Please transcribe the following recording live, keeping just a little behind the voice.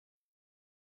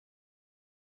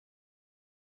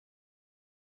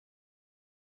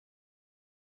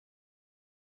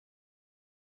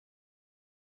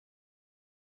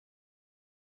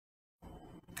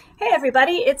Hey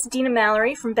everybody, it's Dina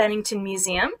Mallory from Bennington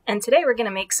Museum, and today we're going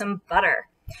to make some butter.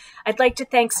 I'd like to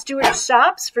thank Stewart's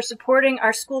Shops for supporting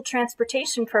our school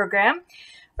transportation program.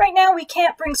 Right now we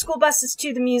can't bring school buses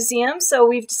to the museum, so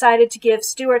we've decided to give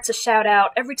Stewart's a shout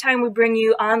out every time we bring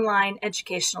you online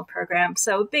educational program.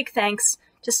 So big thanks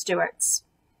to Stewart's.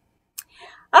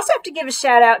 I also have to give a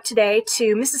shout out today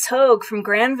to Mrs. Hogue from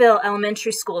Granville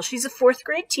Elementary School. She's a 4th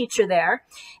grade teacher there.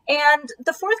 And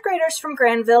the 4th graders from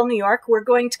Granville, New York, were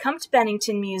going to come to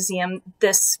Bennington Museum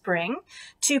this spring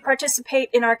to participate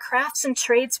in our Crafts and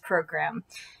Trades program.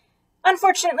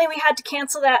 Unfortunately, we had to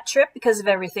cancel that trip because of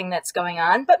everything that's going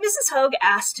on, but Mrs. Hogue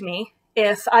asked me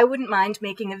if I wouldn't mind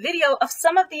making a video of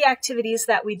some of the activities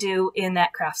that we do in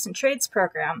that Crafts and Trades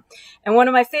program. And one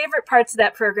of my favorite parts of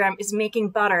that program is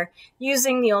making butter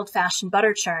using the old-fashioned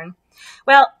butter churn.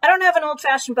 Well, I don't have an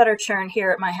old-fashioned butter churn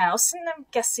here at my house, and I'm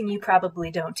guessing you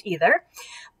probably don't either.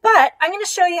 But I'm going to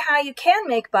show you how you can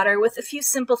make butter with a few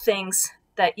simple things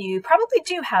that you probably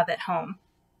do have at home.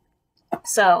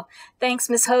 So, thanks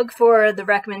Ms. Hogue for the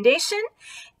recommendation,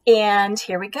 and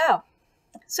here we go.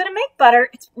 So to make butter,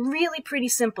 it's really pretty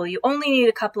simple. You only need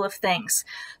a couple of things.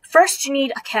 First, you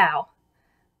need a cow.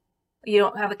 You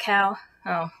don't have a cow?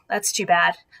 Oh, that's too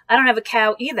bad. I don't have a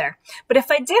cow either. But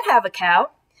if I did have a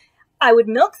cow, I would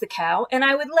milk the cow, and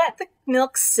I would let the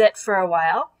milk sit for a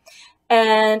while.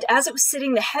 And as it was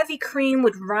sitting, the heavy cream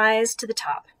would rise to the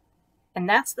top. And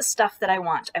that's the stuff that I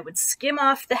want. I would skim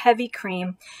off the heavy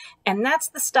cream, and that's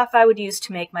the stuff I would use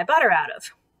to make my butter out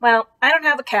of. Well, I don't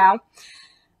have a cow,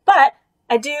 but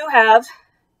I do have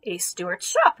a Stewart's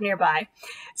shop nearby.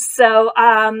 So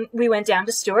we went down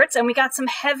to Stewart's and we got some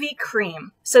heavy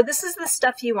cream. So this is the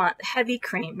stuff you want, the heavy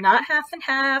cream. Not half and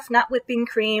half, not whipping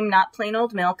cream, not plain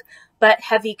old milk, but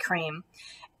heavy cream.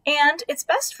 And it's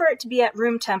best for it to be at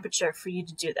room temperature for you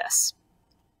to do this.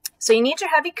 So you need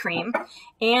your heavy cream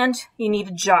and you need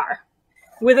a jar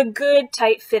with a good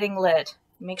tight fitting lid.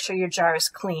 Make sure your jar is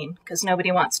clean because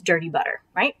nobody wants dirty butter,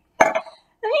 right? Then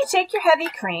you take your heavy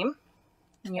cream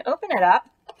and you open it up,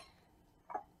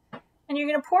 and you're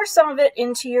going to pour some of it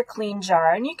into your clean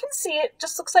jar. And you can see it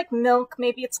just looks like milk.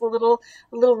 Maybe it's a little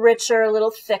richer, a little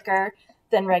thicker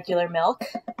than regular milk,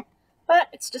 but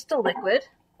it's just a liquid.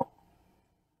 It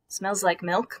smells like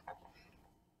milk.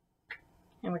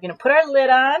 And we're going to put our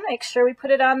lid on. Make sure we put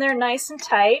it on there nice and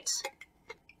tight.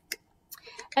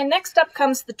 And next up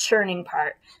comes the churning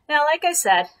part. Now, like I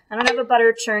said, I don't have a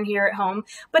butter churn here at home,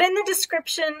 but in the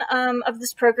description of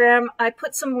this program, I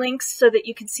put some links so that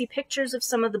you can see pictures of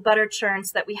some of the butter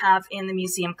churns that we have in the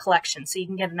museum collection, so you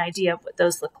can get an idea of what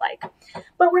those look like.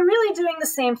 But we're really doing the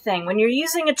same thing. When you're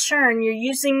using a churn, you're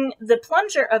using the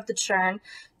plunger of the churn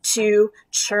to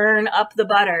churn up the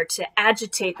butter, to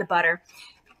agitate the butter.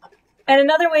 And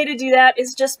another way to do that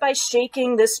is just by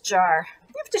shaking this jar.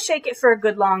 You have to shake it for a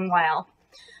good long while.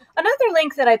 Another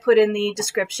link that I put in the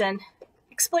description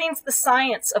explains the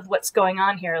science of what's going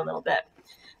on here a little bit.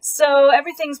 So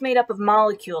everything's made up of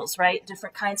molecules, right?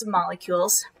 Different kinds of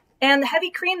molecules. And the heavy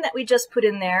cream that we just put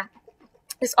in there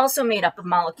is also made up of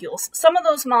molecules. Some of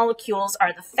those molecules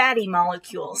are the fatty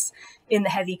molecules in the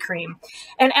heavy cream.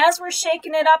 And as we're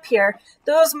shaking it up here,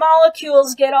 those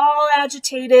molecules get all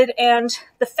agitated and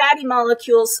the fatty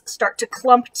molecules start to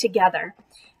clump together.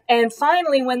 And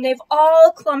finally, when they've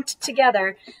all clumped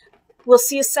together, we'll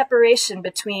see a separation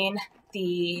between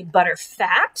the butter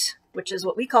fat, which is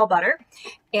what we call butter,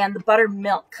 and the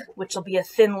buttermilk, which will be a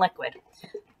thin liquid.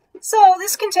 So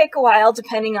this can take a while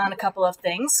depending on a couple of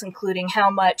things, including how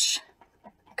much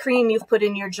cream you've put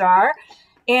in your jar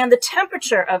and the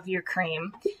temperature of your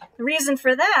cream. The reason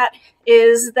for that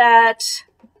is that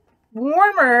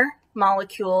warmer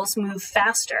molecules move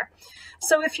faster.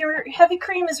 So if your heavy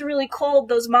cream is really cold,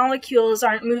 those molecules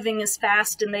aren't moving as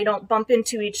fast and they don't bump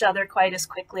into each other quite as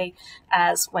quickly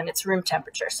as when it's room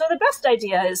temperature. So the best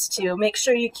idea is to make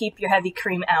sure you keep your heavy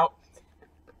cream out.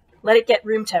 Let it get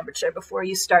room temperature before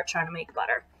you start trying to make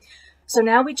butter. So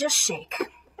now we just shake.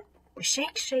 We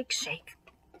shake, shake, shake.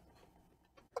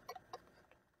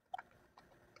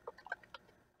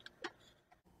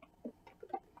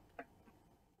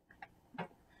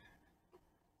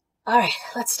 All right,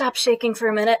 let's stop shaking for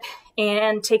a minute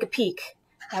and take a peek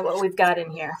at what we've got in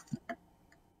here.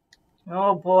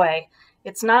 Oh boy,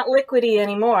 it's not liquidy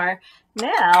anymore.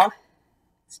 Now,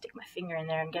 stick my finger in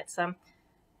there and get some.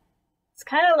 It's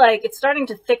kind of like, it's starting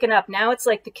to thicken up. Now it's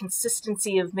like the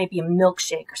consistency of maybe a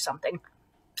milkshake or something.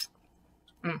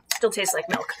 Still tastes like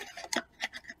milk.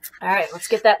 All right, let's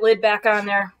get that lid back on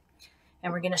there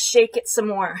and we're gonna shake it some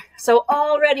more. So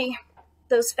already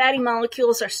those fatty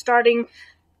molecules are starting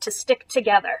to stick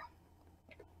together.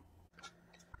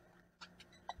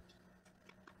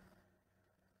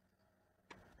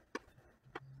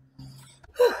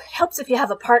 helps if you have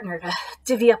a partner to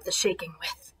divvy up the shaking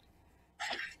with.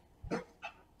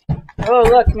 Oh,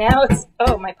 look, now it's,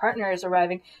 oh, my partner is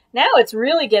arriving. Now it's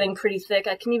really getting pretty thick.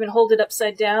 I can even hold it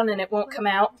upside down and it won't come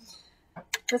out.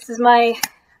 This is my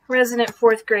resident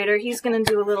fourth grader. He's going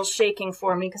to do a little shaking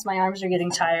for me because my arms are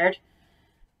getting tired.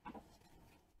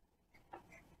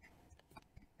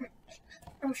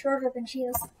 I'm shorter than she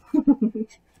is.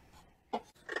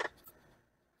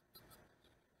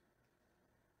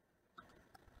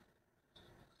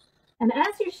 And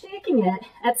as you're shaking it,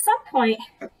 at some point,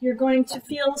 you're going to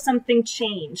feel something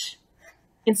change.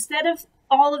 Instead of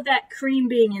all of that cream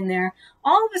being in there,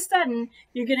 all of a sudden,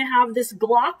 you're going to have this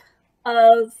glop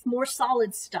of more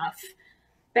solid stuff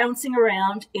bouncing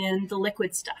around in the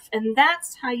liquid stuff. And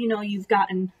that's how you know you've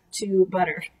gotten to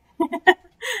butter.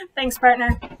 Thanks,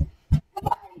 partner.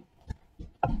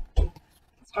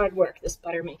 It's hard work, this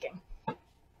butter making.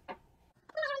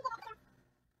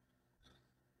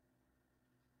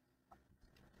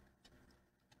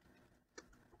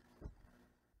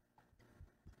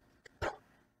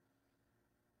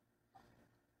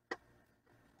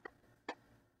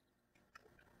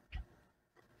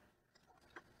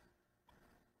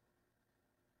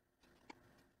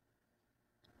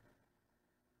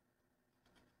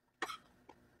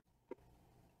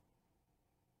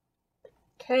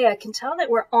 Okay, I can tell that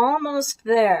we're almost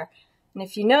there. And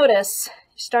if you notice,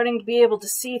 you're starting to be able to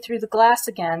see through the glass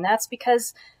again. That's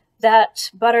because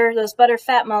that butter, those butter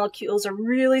fat molecules are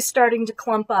really starting to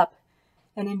clump up.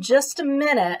 And in just a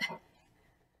minute,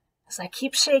 as I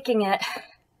keep shaking it,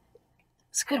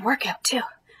 it's a good workout too.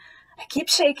 I keep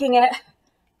shaking it.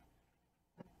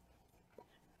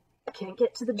 Can't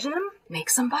get to the gym? Make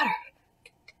some butter.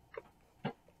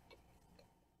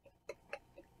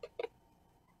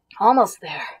 Almost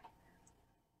there.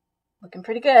 Looking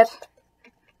pretty good.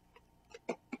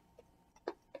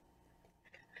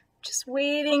 Just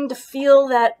waiting to feel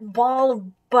that ball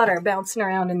of butter bouncing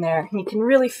around in there. You can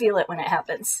really feel it when it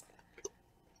happens.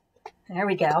 There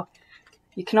we go.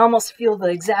 You can almost feel the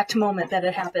exact moment that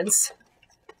it happens.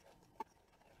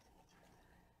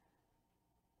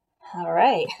 All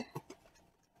right.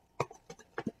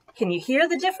 Can you hear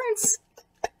the difference?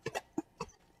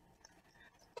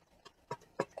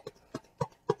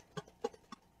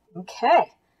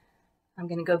 Okay, I'm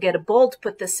going to go get a bowl to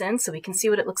put this in so we can see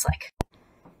what it looks like.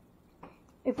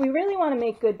 If we really want to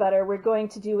make good butter, we're going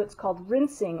to do what's called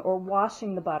rinsing or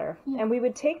washing the butter. Yeah. And we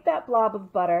would take that blob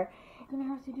of butter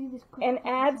and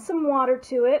add some water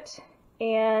to it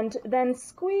and then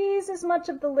squeeze as much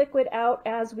of the liquid out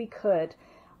as we could.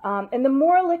 And the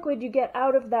more liquid you get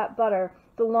out of that butter,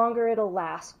 the longer it'll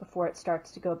last before it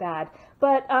starts to go bad.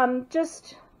 But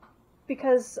just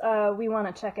because we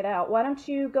want to check it out, why don't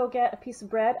you go get a piece of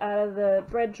bread out of the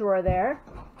bread drawer there.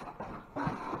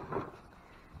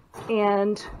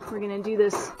 And we're going to do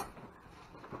this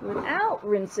without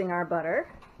rinsing our butter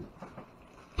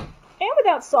and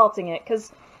without salting it,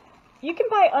 because you can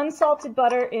buy unsalted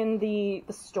butter in the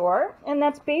store, and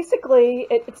that's basically,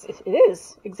 it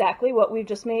is exactly what we've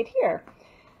just made here.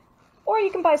 Or you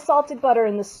can buy salted butter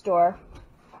in the store,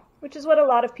 which is what a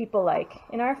lot of people like.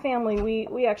 In our family,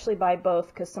 we actually buy both,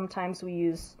 because sometimes we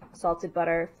use salted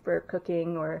butter for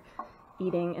cooking or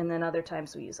eating, and then other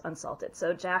times we use unsalted.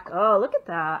 So Jack, oh, look at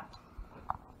that.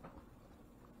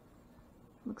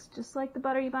 Looks just like the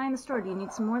butter you buy in the store. Do you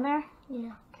need some more there?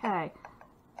 Yeah. Okay.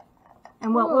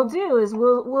 And what we'll do is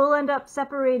we'll end up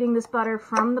separating this butter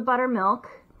from the buttermilk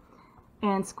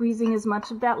and squeezing as much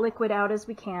of that liquid out as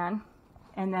we can.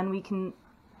 And then we can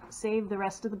save the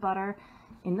rest of the butter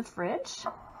in the fridge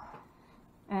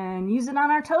and use it on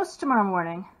our toast tomorrow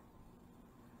morning.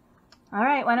 All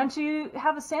right, why don't you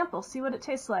have a sample, see what it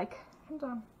tastes like. Hold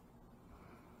on.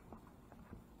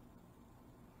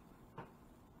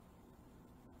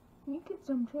 You get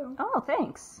some too. Oh,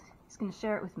 thanks. He's going to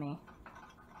share it with me.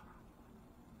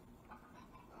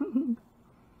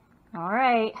 All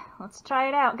right, let's try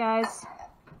it out, guys.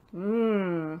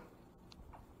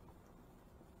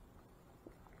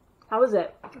 How is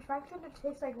it? The fact that it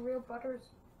tastes like real butter is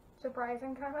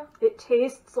surprising, kind of. It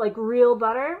tastes like real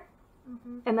butter?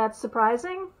 And that's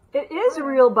surprising? It is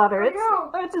real butter.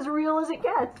 It's as real as it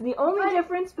gets. The only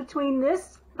difference between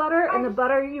this butter and the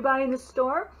butter you buy in the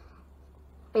store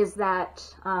is that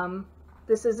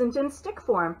this isn't in stick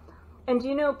form. And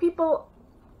you know, people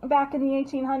back in the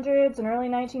 1800s and early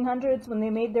 1900s, when they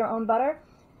made their own butter,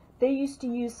 they used to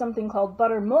use something called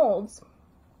butter molds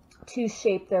to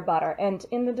shape their butter. And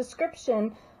in the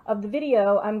description of the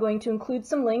video, I'm going to include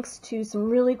some links to some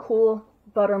really cool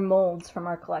butter molds from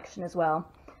our collection as well.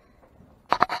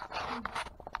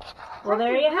 Well,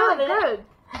 there you have it.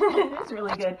 It is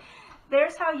really good.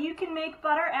 there's how you can make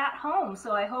butter at home.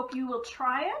 So I hope you will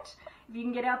try it if you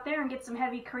can get out there and get some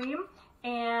heavy cream,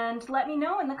 and let me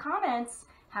know in the comments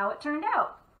how it turned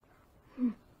out.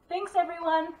 Thanks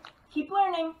everyone. Keep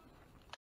learning.